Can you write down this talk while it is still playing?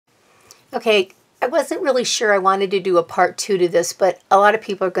Okay, I wasn't really sure I wanted to do a part 2 to this, but a lot of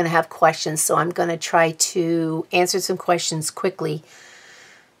people are going to have questions, so I'm going to try to answer some questions quickly.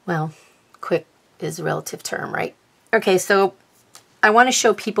 Well, quick is a relative term, right? Okay, so I want to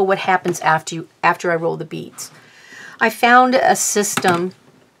show people what happens after I roll the beads. I found a system,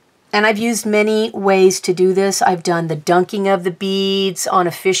 and I've used many ways to do this. I've done the dunking of the beads on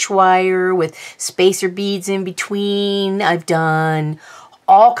a fish wire with spacer beads in between. I've done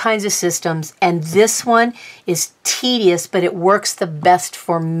all kinds of systems, and this one is tedious, but it works the best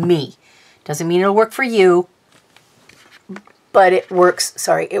for me. Doesn't mean it'll work for you, but it works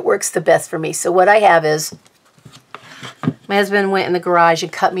the best for me. So what I have is, my husband went in the garage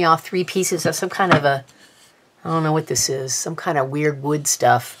and cut me off 3 pieces of some kind of I don't know what this is, some kind of weird wood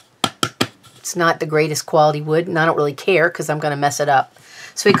stuff. It's not the greatest quality wood, and I don't really care because I'm going to mess it up.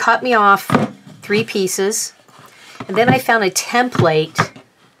 So he cut me off 3 pieces, and then I found a template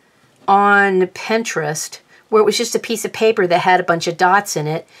on Pinterest where it was just a piece of paper that had a bunch of dots in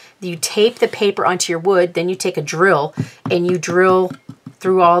it. You tape the paper onto your wood, then you take a drill and you drill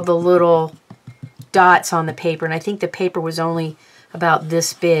through all the little dots on the paper. And I think the paper was only about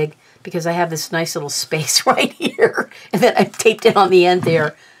this big because I have this nice little space right here. And then I taped it on the end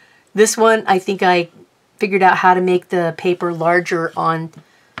there. This one, I think I figured out how to make the paper larger on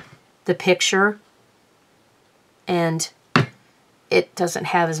the picture. And it doesn't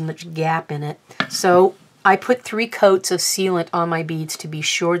have as much gap in it. So I put 3 coats of sealant on my beads to be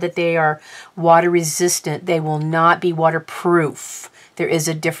sure that they are water resistant. They will not be waterproof. There is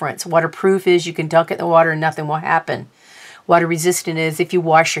a difference. Waterproof is you can dunk it in the water and nothing will happen. Water resistant is if you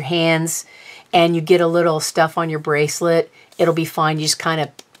wash your hands and you get a little stuff on your bracelet, it'll be fine. You just kind of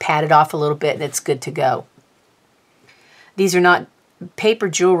pat it off a little bit and it's good to go. These are not, paper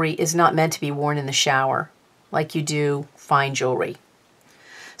jewelry is not meant to be worn in the shower like you do fine jewelry.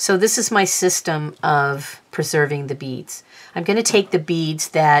 So this is my system of preserving the beads. I'm going to take the beads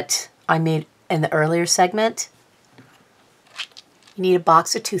that I made in the earlier segment. You need a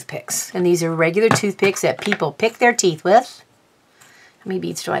box of toothpicks. And these are regular toothpicks that people pick their teeth with. How many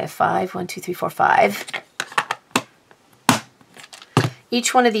beads do I have? 5. 1, 2, 3, 4, 5.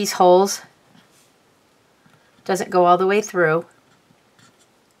 Each one of these holes doesn't go all the way through.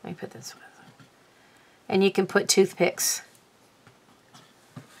 Let me put this one. And you can put toothpicks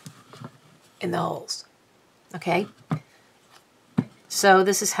in the holes. Okay? So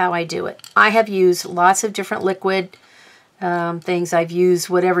this is how I do it. I have used lots of different liquid things. I've used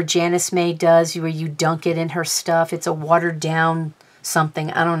whatever Janice May does where you dunk it in her stuff. It's a watered down something.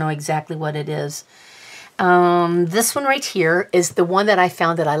 I don't know exactly what it is. This one right here is the one that I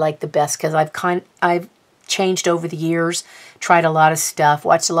found that I like the best because I've changed over the years, tried a lot of stuff,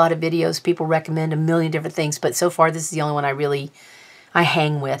 watched a lot of videos. People recommend a million different things, but so far this is the only one I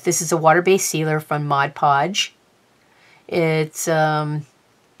hang with. This is a water-based sealer from Mod Podge. It's a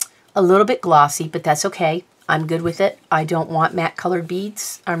little bit glossy, but that's okay. I'm good with it. I don't want matte colored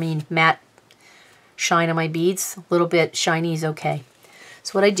beads. I mean matte shine on my beads. A little bit shiny is okay.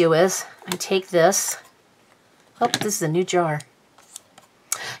 So what I do is I take this. Oh, this is a new jar.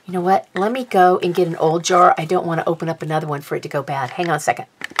 You know what? Let me go and get an old jar. I don't want to open up another one for it to go bad. Hang on a second.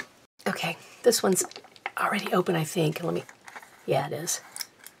 Okay, this one's already open, I think. Let me... Yeah, it is.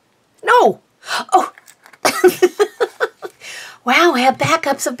 No! Oh! Wow, I have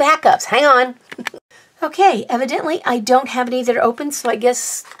backups of backups. Hang on. Okay, evidently I don't have any that are open, so I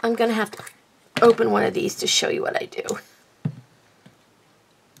guess I'm going to have to open one of these to show you what I do.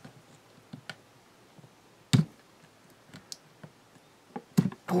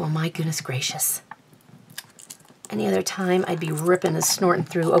 Oh, my goodness gracious. Any other time, I'd be ripping and snorting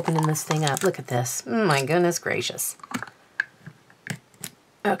through opening this thing up. Look at this. My goodness gracious.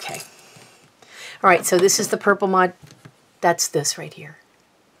 Okay. All right, so this is the purple mod. That's this right here.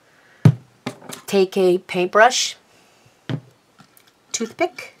 Take a paintbrush,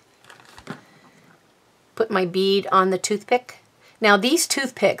 toothpick, put my bead on the toothpick. Now, these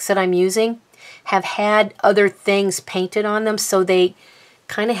toothpicks that I'm using have had other things painted on them, so they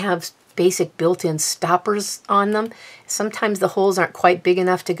kind of have basic built-in stoppers on them. Sometimes the holes aren't quite big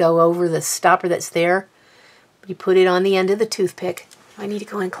enough to go over the stopper that's there. You put it on the end of the toothpick. I need to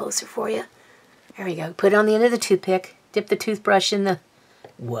go in closer for you. There we go. Put it on the end of the toothpick. Dip the toothbrush in the,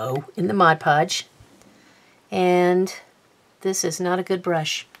 in the Mod Podge. And this is not a good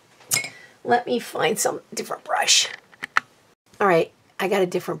brush. Let me find some different brush. All right, I got a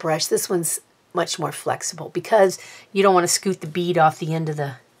different brush. This one's much more flexible because you don't want to scoot the bead off the end of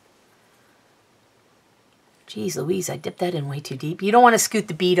the... Geez Louise, I dipped that in way too deep. You don't want to scoot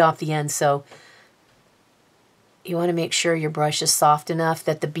the bead off the end, so you want to make sure your brush is soft enough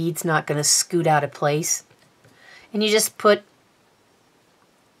that the bead's not going to scoot out of place. And you just put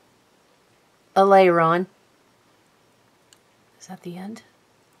a layer on. Is that the end?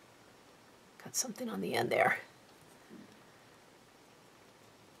 Got something on the end there.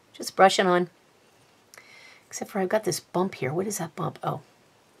 Just brush it on. Except for I've got this bump here. What is that bump? Oh,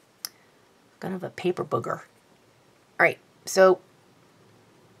 kind of a paper booger. All right, so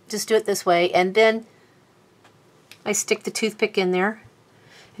just do it this way, and then I stick the toothpick in there,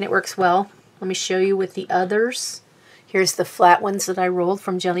 and it works well. Let me show you with the others. Here's the flat ones that I rolled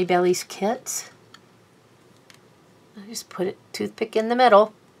from Jelly Belly's kit. I just put a toothpick in the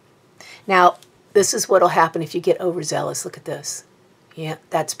middle. Now, this is what will happen if you get overzealous. Look at this. Yeah,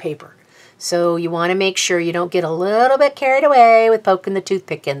 that's paper. So you want to make sure you don't get a little bit carried away with poking the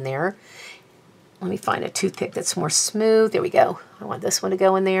toothpick in there. Let me find a toothpick that's more smooth. There we go. I want this one to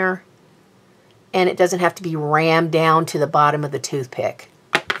go in there. And it doesn't have to be rammed down to the bottom of the toothpick.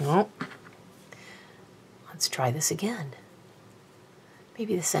 Well, let's try this again.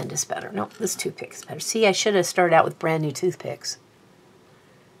 Maybe this end is better. No, this toothpick is better. See, I should have started out with brand new toothpicks.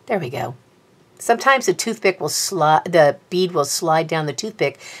 There we go. Sometimes the toothpick will slide, the bead will slide down the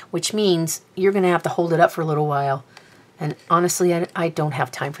toothpick, which means you're going to have to hold it up for a little while. And honestly, I don't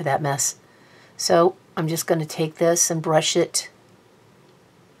have time for that mess. So I'm just going to take this and brush it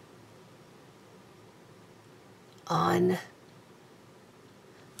on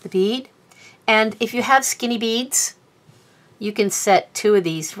the bead. And if you have skinny beads, you can set two of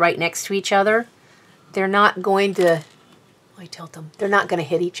these right next to each other. They're not going to, I tilt them, they're not going to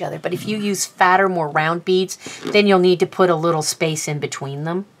hit each other. But if you use fatter, more round beads, then you'll need to put a little space in between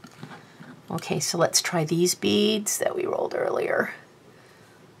them. Okay, so let's try these beads that we rolled earlier.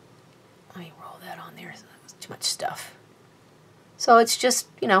 Let me roll that on there. That was too much stuff. So it's just,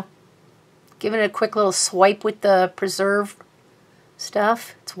 you know, giving it a quick little swipe with the preserve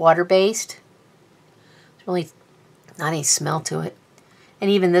stuff. It's water-based. There's really not any smell to it.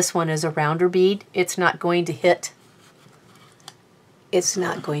 And even this one is a rounder bead. It's not going to hit. It's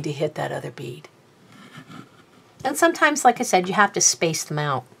not going to hit that other bead. And sometimes, like I said, you have to space them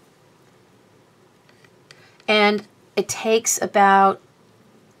out. And it takes about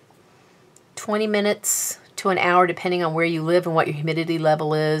 20 minutes to an hour, depending on where you live and what your humidity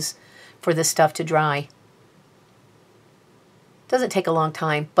level is, for this stuff to dry. Doesn't take a long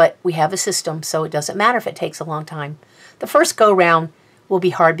time, but we have a system, so it doesn't matter if it takes a long time. The first go-round will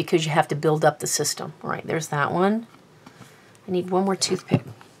be hard because you have to build up the system. All right, there's that one. I need one more toothpick.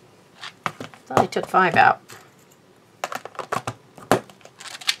 Thought I took 5 out.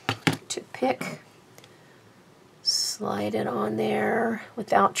 Toothpick. Slide it on there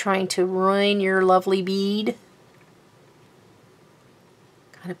without trying to ruin your lovely bead.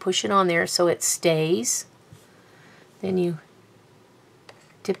 Kind of push it on there so it stays. Then you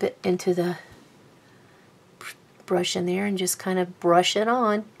dip it into the brush in there and just kind of brush it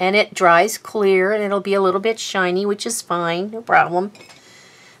on. And it dries clear and it'll be a little bit shiny, which is fine, no problem.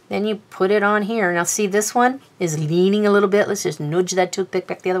 Then you put it on here. Now see, this one is leaning a little bit. Let's just nudge that toothpick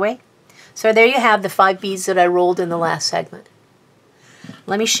back the other way. So there you have the 5 beads that I rolled in the last segment.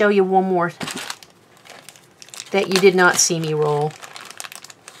 Let me show you one more that you did not see me roll.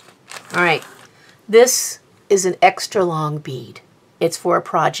 All right, this is an extra long bead. It's for a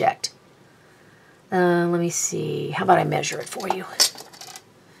project. Let me see. How about I measure it for you?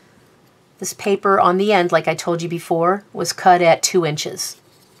 This paper on the end, like I told you before, was cut at 2 inches.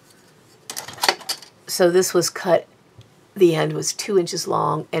 So this was cut, the end was 2 inches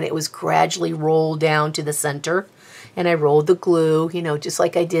long, and it was gradually rolled down to the center. And I rolled the glue, you know, just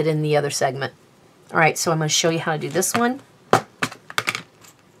like I did in the other segment. All right, so I'm going to show you how to do this one.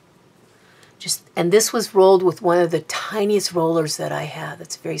 And this was rolled with one of the tiniest rollers that I have.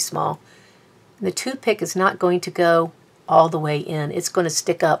 It's very small. And the toothpick is not going to go all the way in. It's going to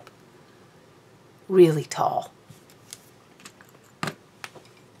stick up really tall.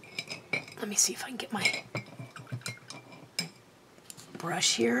 Let me see if I can get my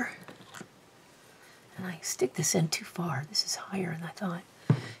brush here. And I stick this in too far. This is higher than I thought.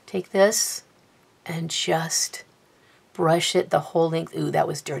 Take this and just brush it the whole length. Ooh, that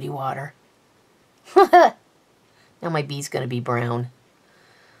was dirty water. Now my bead's going to be brown.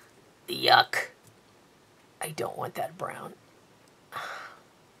 Yuck. I don't want that brown.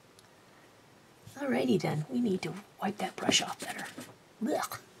 Alrighty then. We need to wipe that brush off better.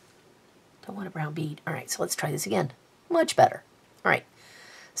 Ugh. Don't want a brown bead. Alright, so let's try this again. Much better. Alright.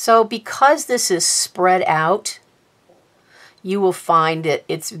 So because this is spread out, you will find that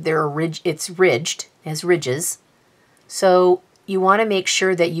it's ridged, it has ridges. So you want to make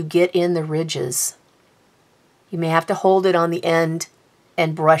sure that you get in the ridges You may have to hold it on the end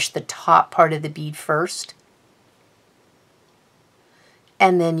and brush the top part of the bead first.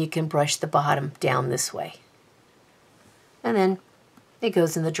 And then you can brush the bottom down this way. And then it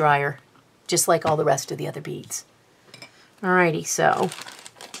goes in the dryer, just like all the rest of the other beads. Alrighty, so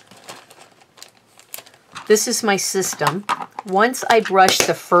this is my system. Once I brush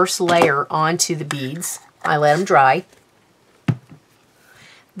the first layer onto the beads, I let them dry.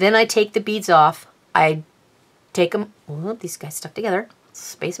 Then I take the beads off. I take them, oh, these guys stuck together,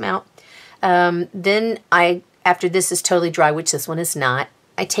 space them out. Then after this is totally dry, which this one is not,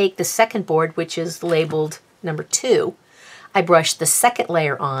 I take the second board, which is labeled number 2. I brush the second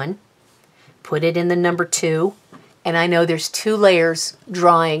layer on, put it in the number 2, and I know there's 2 layers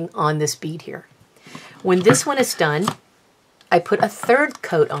drying on this bead here. When this one is done, I put a third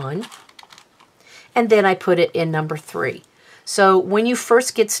coat on, and then I put it in number 3. So when you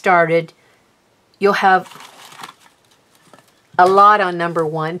first get started, you'll have a lot on number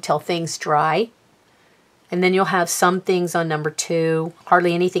 1 till things dry. And then you'll have some things on number 2,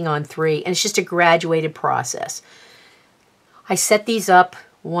 hardly anything on 3. And it's just a graduated process. I set these up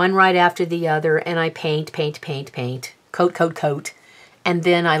one right after the other, and I paint, coat, coat, coat. And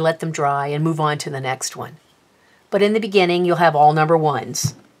then I let them dry and move on to the next one. But in the beginning, you'll have all number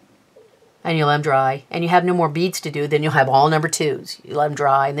 1s. And you'll let them dry. And you have no more beads to do, then you'll have all number 2s. You let them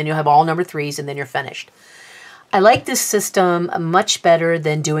dry, and then you'll have all number 3s, and then you're finished. I like this system much better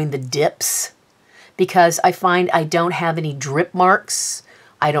than doing the dips, because I find I don't have any drip marks.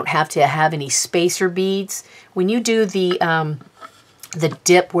 I don't have to have any spacer beads. When you do the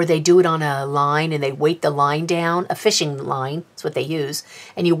dip where they do it on a line and they weight the line down, a fishing line, that's what they use,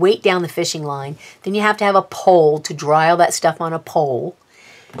 and you weight down the fishing line, then you have to have a pole to dry all that stuff on a pole.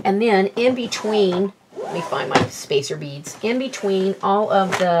 And then in between, let me find my spacer beads, in between all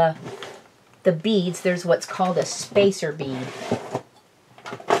of the beads, there's what's called a spacer bead.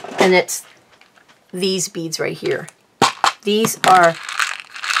 And it's these beads right here. These are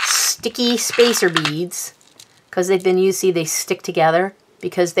sticky spacer beads because they've been used, see they stick together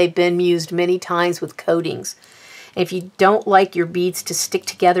because they've been used many times with coatings. If you don't like your beads to stick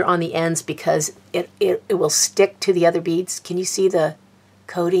together on the ends because it will stick to the other beads, can you see the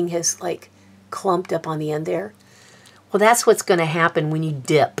coating has like clumped up on the end there? Well, that's what's going to happen when you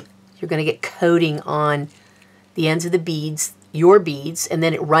dip. You're going to get coating on the ends of the beads, your beads, and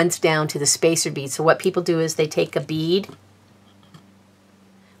then it runs down to the spacer bead. So what people do is they take a bead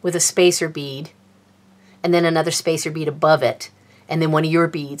with a spacer bead and then another spacer bead above it and then one of your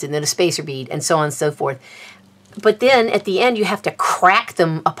beads and then a spacer bead and so on and so forth. But then at the end you have to crack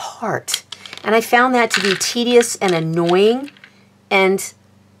them apart. And I found that to be tedious and annoying, and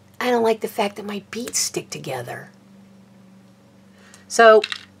I don't like the fact that my beads stick together. So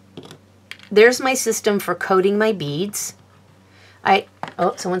there's my system for coating my beads.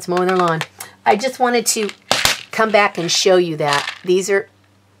 Oh, someone's mowing their lawn. I just wanted to come back and show you that.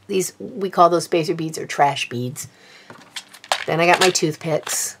 These, we call those spacer beads, or trash beads. Then I got my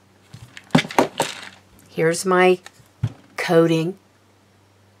toothpicks. Here's my coating.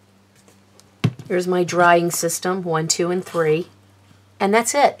 Here's my drying system, 1, 2, and 3. And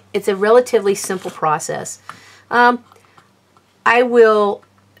that's it. It's a relatively simple process. I will,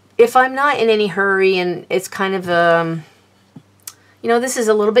 if I'm not in any hurry and it's kind of, you know, this is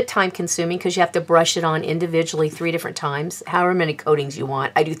a little bit time consuming because you have to brush it on individually 3 different times, however many coatings you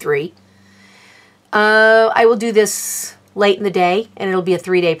want. I do 3. I will do this late in the day, and it'll be a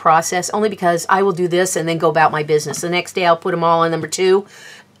 3-day process, only because I will do this and then go about my business. The next day I'll put them all on number 2,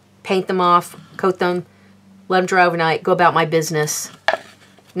 paint them off, coat them, let them dry overnight, go about my business.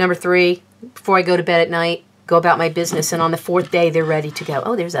 Number 3, before I go to bed at night, go about my business, and on the 4th day they're ready to go.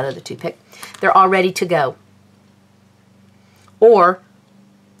 Oh, there's that other toothpick. They're all ready to go. Or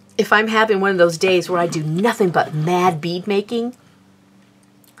if I'm having one of those days where I do nothing but mad bead making,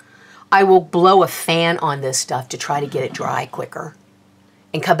 I will blow a fan on this stuff to try to get it dry quicker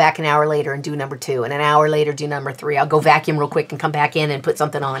and come back an hour later and do number 2, and an hour later do number 3. I'll go vacuum real quick and come back in and put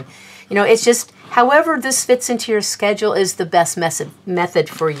something on. You know, it's just however this fits into your schedule is the best method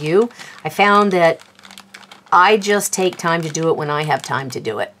for you. I found that I just take time to do it when I have time to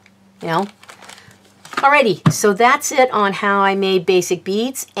do it, you know. Alrighty, so that's it on how I made basic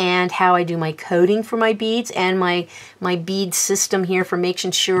beads and how I do my coating for my beads and my bead system here for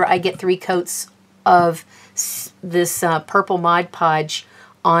making sure I get 3 coats of this purple Mod Podge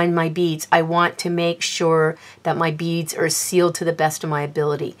on my beads. I want to make sure that my beads are sealed to the best of my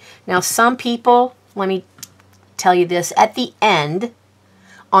ability. Now some people, let me tell you this, at the end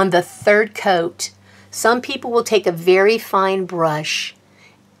on the 3rd coat, some people will take a very fine brush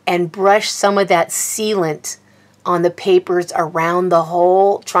and brush some of that sealant on the papers around the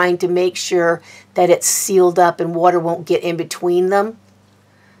hole, trying to make sure that it's sealed up and water won't get in between them.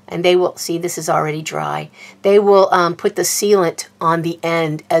 And they will, see, this is already dry. They will put the sealant on the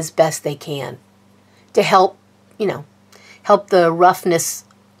end as best they can to help, you know, help the roughness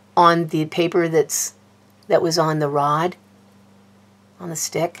on the paper that was on the rod, on the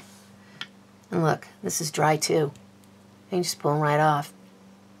stick. And look, this is dry too. You can just pull them right off.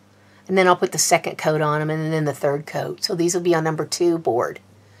 And then I'll put the second coat on them and then the third coat. So these will be on number 2 board.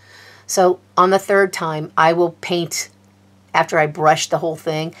 So on the third time, I will paint, after I brush the whole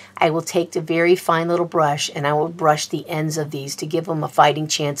thing, I will take the very fine little brush and I will brush the ends of these to give them a fighting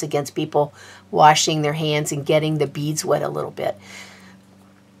chance against people washing their hands and getting the beads wet a little bit.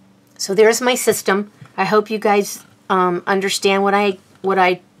 So there's my system. I hope you guys understand what I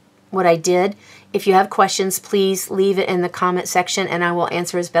did. If you have questions, please leave it in the comment section and I will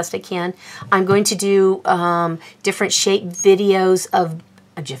answer as best I can. I'm going to do different shape videos of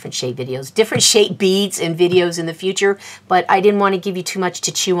different shape beads and videos in the future, but I didn't want to give you too much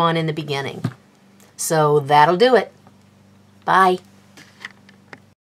to chew on in the beginning. So that'll do it. Bye.